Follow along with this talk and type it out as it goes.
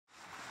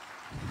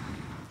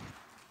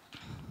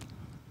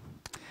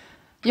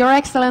Your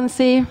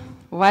Excellency,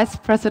 Vice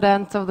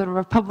President of the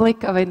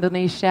Republic of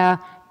Indonesia,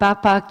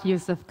 Bapak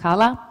Yusuf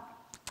Kala,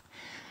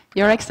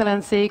 Your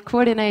Excellency,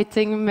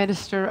 Coordinating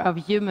Minister of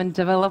Human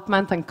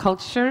Development and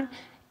Culture,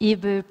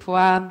 Ibu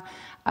Puan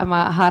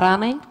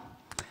Maharani,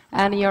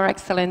 and Your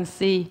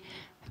Excellency,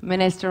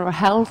 Minister of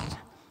Health,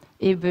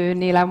 Ibu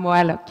Nila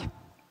Mualuk.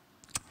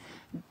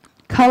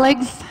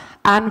 Colleagues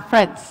and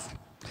friends,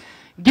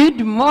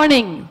 good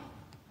morning.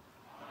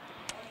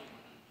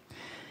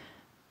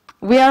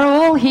 We are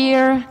all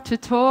here to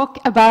talk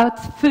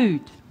about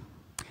food,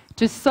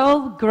 to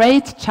solve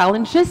great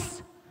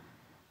challenges,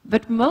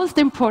 but most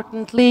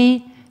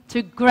importantly,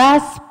 to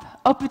grasp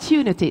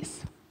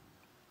opportunities.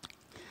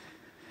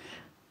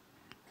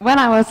 When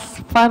I was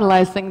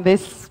finalizing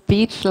this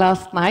speech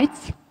last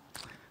night,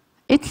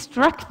 it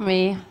struck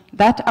me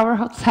that our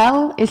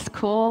hotel is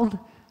called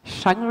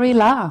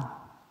Shangri-La.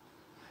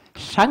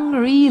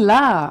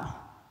 Shangri-La.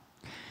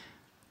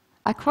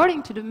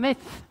 According to the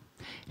myth,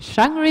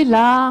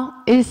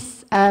 Shangri-La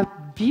is a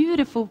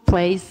beautiful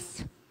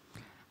place,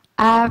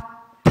 a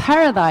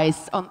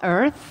paradise on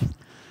earth.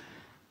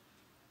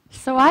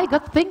 So I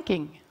got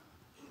thinking,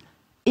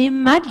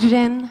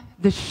 imagine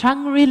the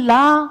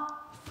Shangri-La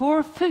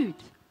for food.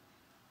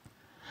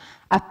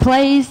 A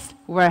place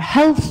where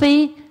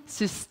healthy,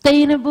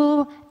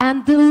 sustainable,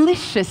 and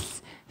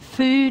delicious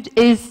food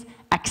is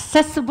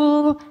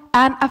accessible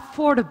and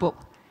affordable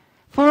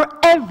for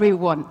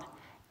everyone,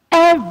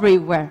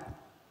 everywhere.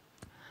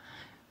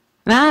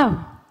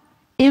 Now,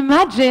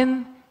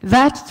 imagine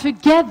that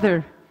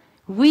together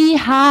we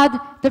had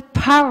the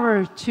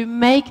power to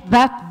make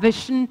that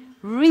vision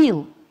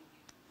real.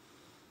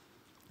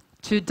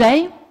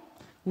 Today,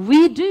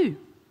 we do.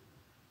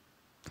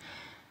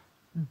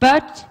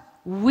 But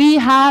we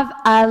have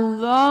a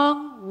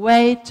long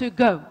way to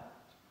go.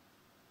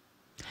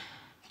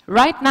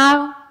 Right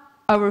now,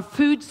 our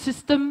food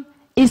system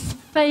is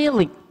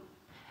failing,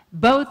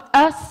 both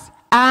us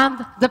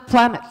and the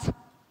planet.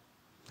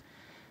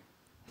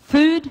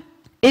 Food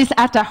is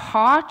at the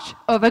heart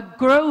of a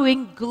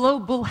growing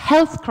global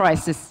health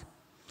crisis.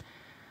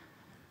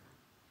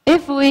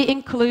 If we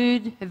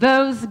include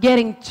those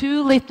getting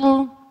too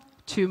little,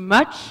 too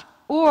much,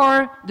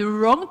 or the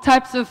wrong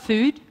types of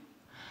food,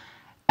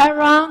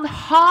 around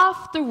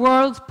half the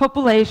world's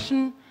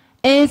population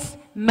is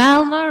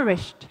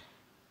malnourished.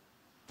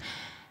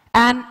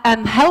 And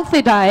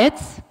unhealthy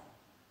diets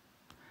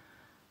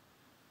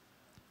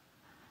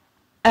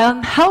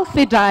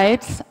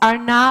are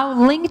now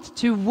linked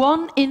to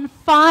 1 in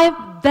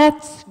 5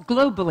 deaths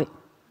globally.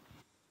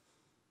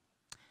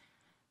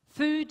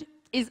 Food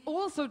is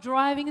also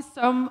driving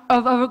some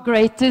of our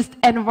greatest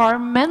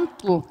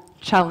environmental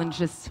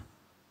challenges.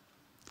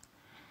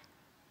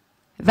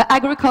 The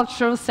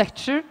agricultural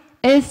sector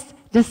is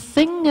the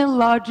single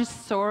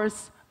largest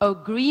source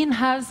of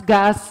greenhouse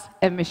gas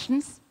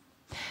emissions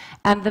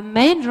and the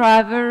main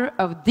driver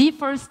of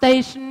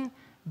deforestation,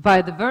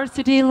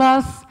 biodiversity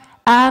loss,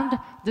 and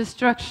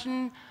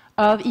destruction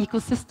of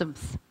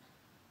ecosystems.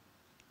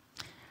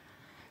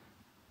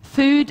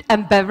 Food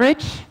and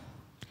beverage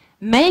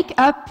make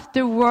up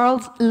the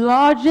world's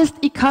largest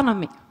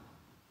economy.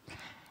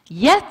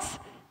 Yet,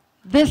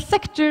 the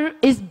sector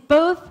is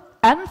both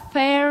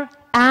unfair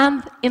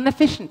and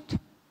inefficient.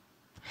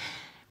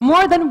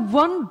 More than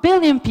 1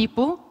 billion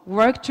people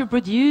work to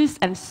produce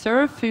and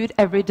serve food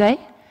every day,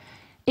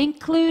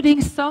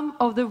 including some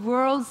of the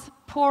world's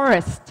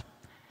poorest,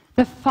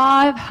 the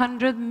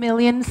 500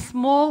 million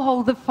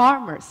smallholder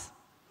farmers.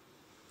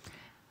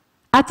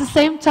 At the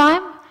same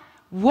time,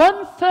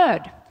 one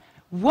third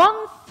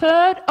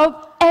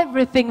of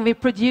everything we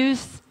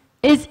produce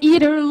is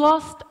either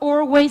lost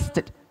or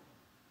wasted.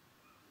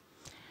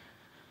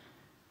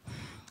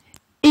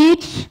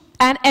 Each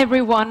and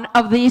every one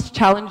of these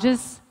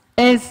challenges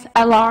is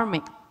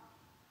alarming.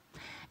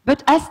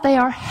 But as they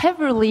are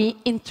heavily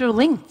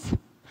interlinked,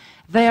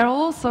 they are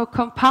also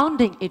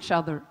compounding each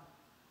other.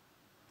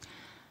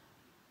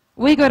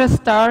 We got a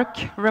stark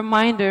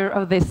reminder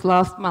of this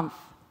last month.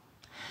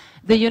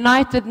 The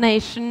United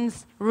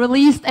Nations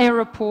released a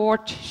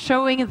report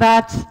showing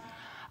that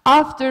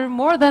after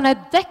more than a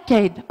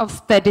decade of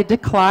steady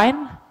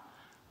decline,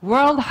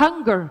 world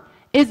hunger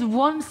is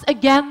once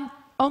again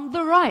on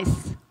the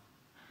rise,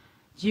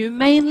 due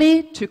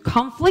mainly to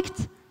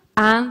conflict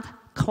and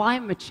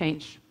climate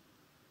change.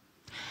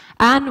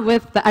 And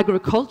with the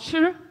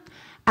agriculture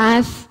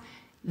as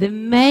the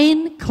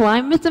main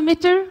climate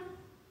emitter,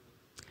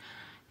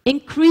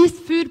 increased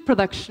food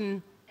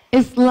production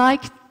is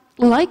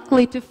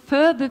likely to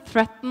further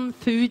threaten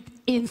food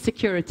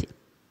insecurity.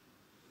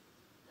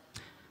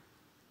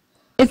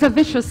 It's a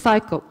vicious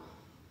cycle.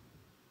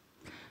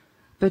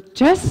 But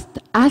just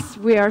as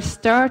we are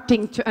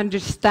starting to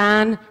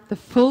understand the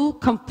full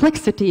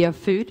complexity of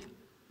food,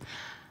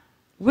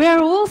 we are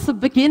also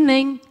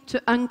beginning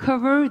to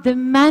uncover the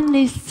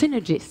many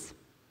synergies.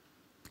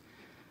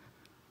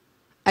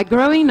 A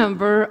growing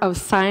number of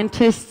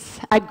scientists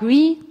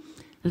agree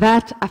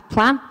that a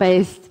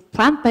plant-based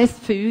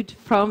food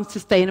from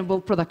sustainable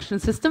production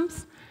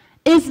systems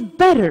is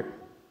better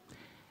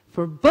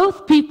for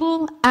both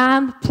people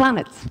and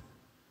planet.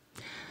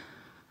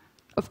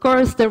 Of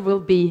course, there will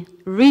be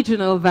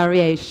regional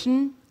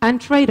variation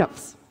and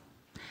trade-offs.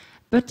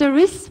 But there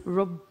is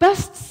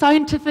robust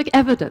scientific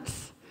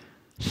evidence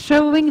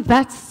showing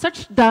that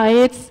such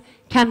diets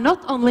can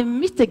not only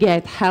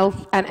mitigate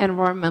health and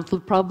environmental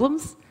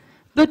problems,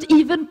 but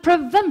even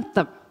prevent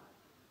them.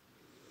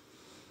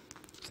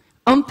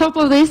 On top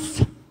of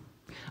this,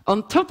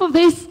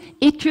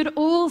 it could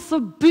also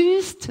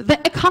boost the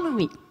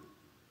economy.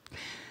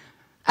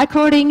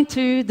 According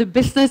to the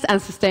Business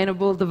and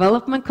Sustainable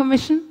Development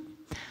Commission,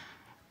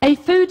 a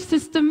food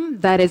system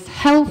that is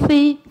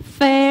healthy,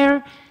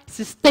 fair,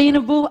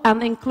 sustainable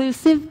and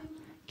inclusive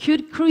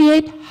could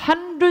create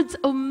hundreds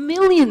of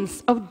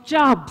millions of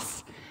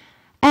jobs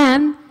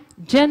and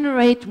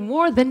generate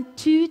more than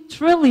 $2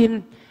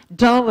 trillion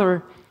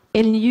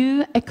in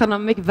new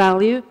economic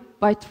value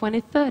by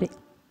 2030.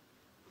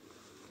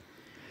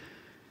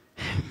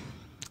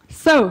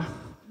 So,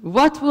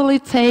 what will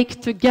it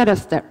take to get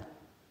us there?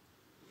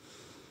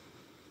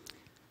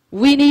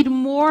 We need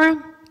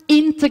more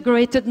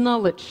integrated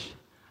knowledge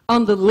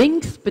on the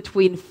links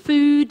between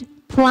food,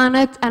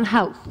 planet and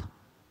health,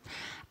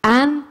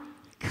 and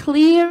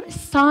clear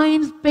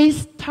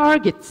science-based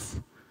targets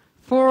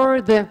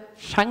for the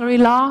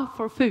Shangri-La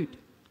for food.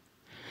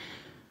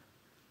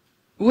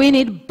 We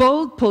need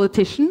bold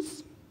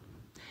politicians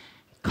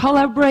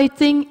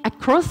collaborating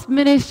across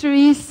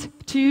ministries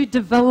to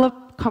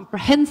develop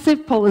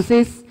comprehensive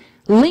policies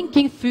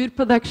linking food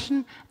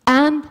production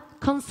and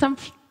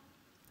consumption.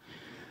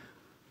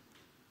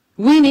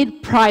 We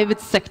need private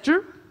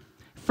sector,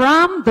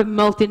 from the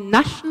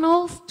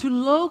multinationals to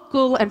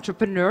local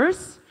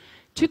entrepreneurs,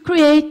 to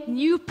create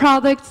new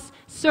products,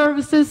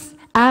 services,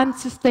 and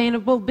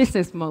sustainable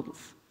business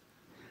models.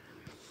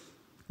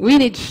 We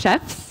need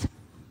chefs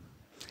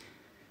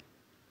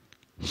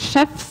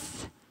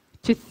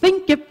to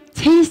think up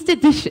tasty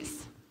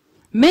dishes,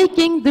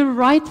 making the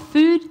right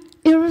food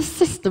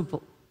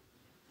irresistible.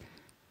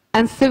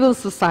 And civil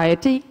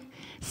society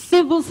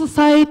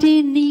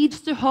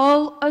needs to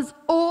hold us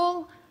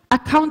all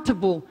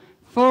accountable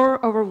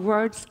for our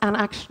words and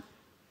action.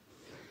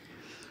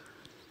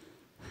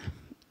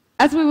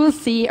 As we will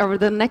see over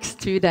the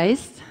next 2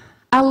 days,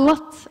 a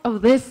lot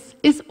of this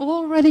is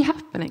already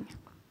happening.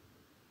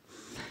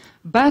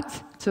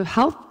 But to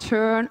help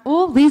turn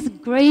all these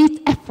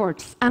great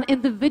efforts and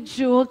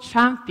individual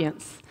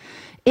champions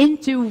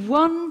into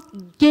one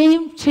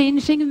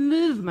game-changing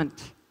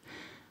movement,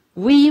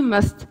 we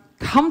must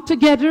come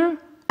together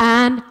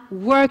and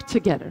work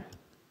together.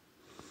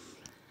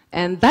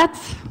 And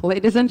that's,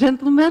 ladies and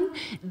gentlemen,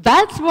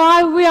 that's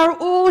why we are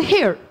all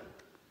here.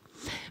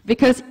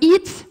 Because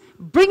it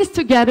brings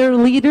together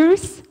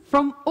leaders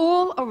from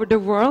all over the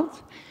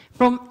world,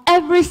 from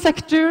every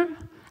sector,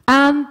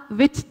 and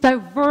with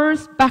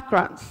diverse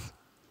backgrounds.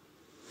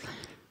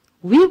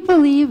 We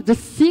believe the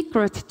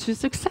secret to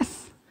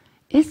success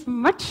is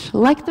much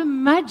like the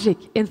magic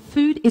in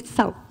food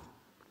itself.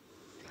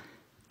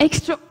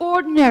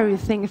 Extraordinary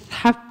things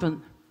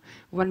happen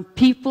when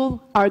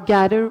people are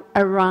gathered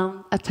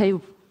around a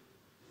table.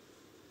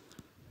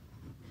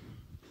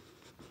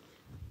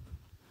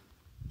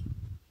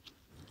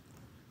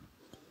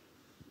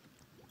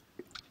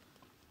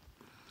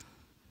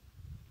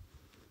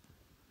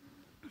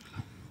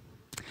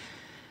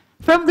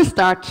 From the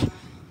start,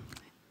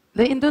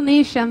 the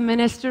Indonesian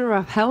Minister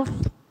of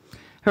Health,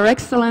 Her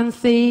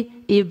Excellency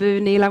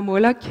Ibu Nila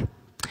Muluk,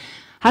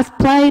 has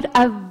played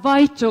a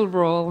vital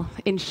role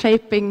in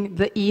shaping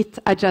the EAT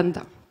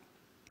agenda.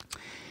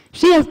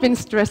 She has been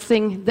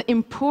stressing the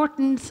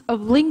importance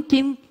of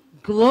linking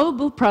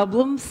global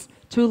problems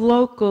to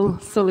local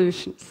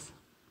solutions.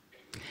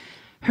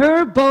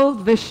 Her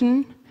bold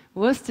vision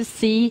was to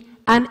see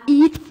an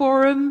EAT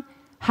forum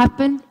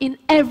happen in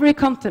every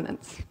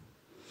continent,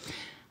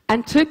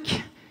 and took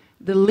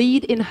the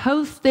lead in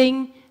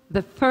hosting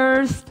the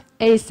first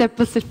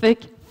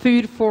Asia-Pacific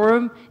Food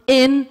Forum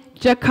in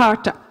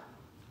Jakarta.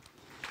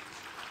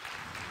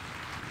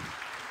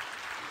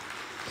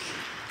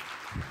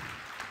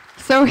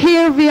 So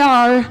here we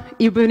are,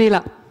 Ibu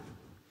Nila,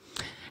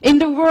 in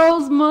the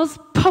world's most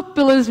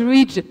populous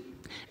region,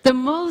 the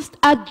most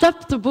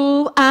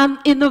adaptable and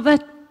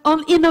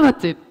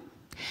innovative,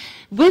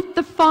 with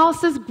the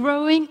fastest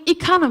growing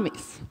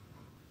economies.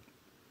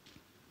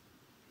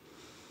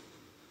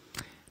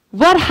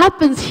 What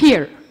happens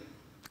here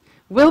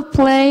will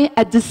play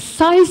a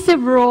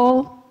decisive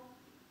role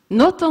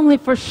not only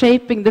for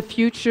shaping the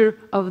future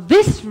of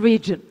this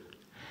region,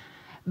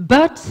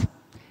 but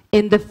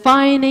in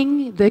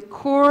defining the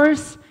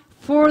course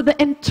for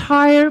the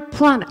entire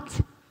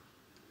planet.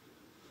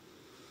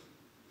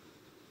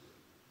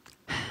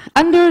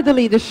 Under the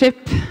leadership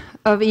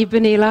of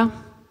Ibu Nila,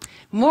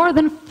 more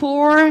than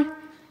 4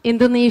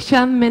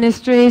 Indonesian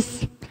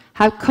ministries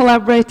have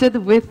collaborated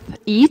with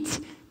EAT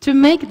to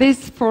make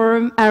this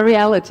forum a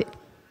reality.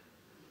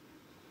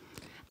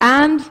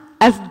 And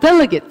as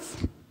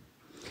delegates,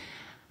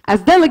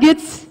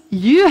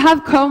 you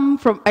have come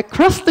from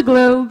across the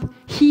globe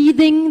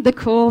heeding the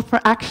call for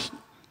action.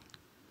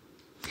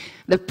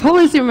 the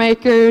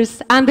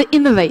policymakers and the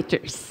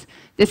innovators,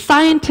 the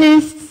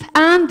scientists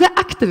and the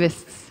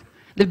activists,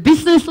 the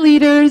business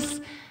leaders,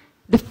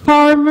 the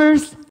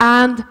farmers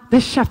and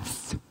the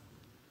chefs.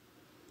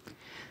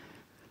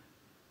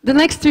 The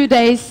next 2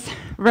 days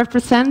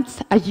represent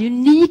a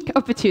unique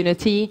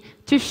opportunity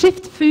to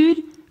shift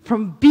food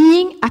from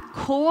being a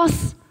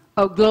cause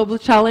of global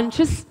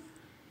challenges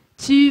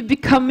to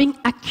becoming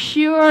a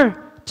cure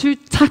to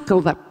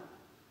tackle them.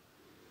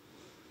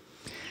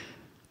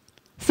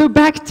 So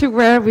back to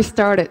where we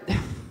started,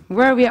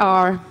 where we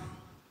are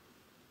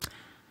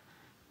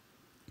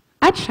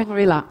at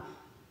Shangri-La.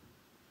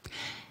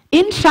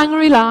 In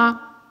Shangri-La,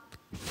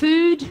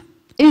 food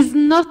is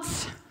not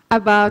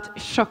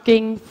about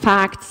shocking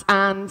facts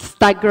and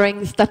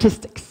staggering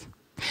statistics.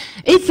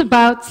 It's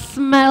about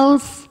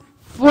smells,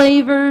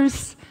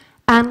 flavors,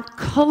 and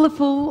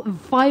colorful,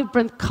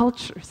 vibrant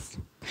cultures.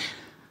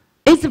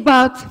 It's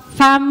about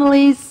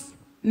families,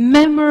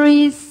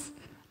 memories,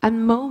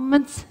 and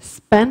moments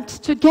spent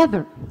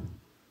together.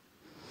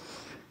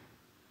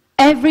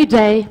 Every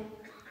day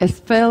is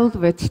filled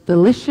with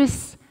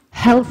delicious,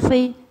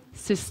 healthy,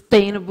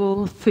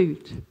 sustainable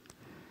food.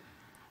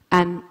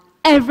 And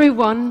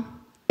everyone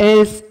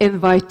is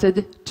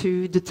invited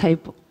to the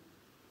table.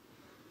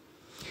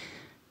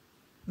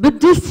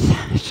 But this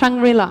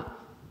Shangri-La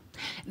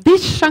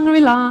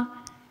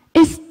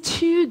is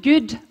too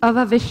good of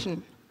a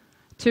vision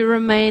to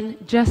remain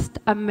just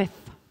a myth.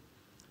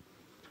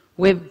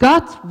 We've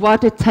got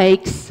what it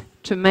takes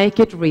to make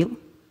it real.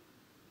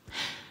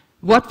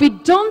 What we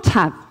don't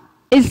have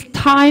is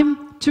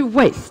time to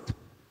waste.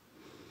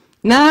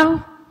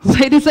 Now,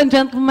 ladies and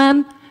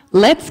gentlemen,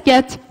 let's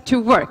get to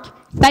work.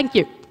 Thank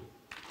you.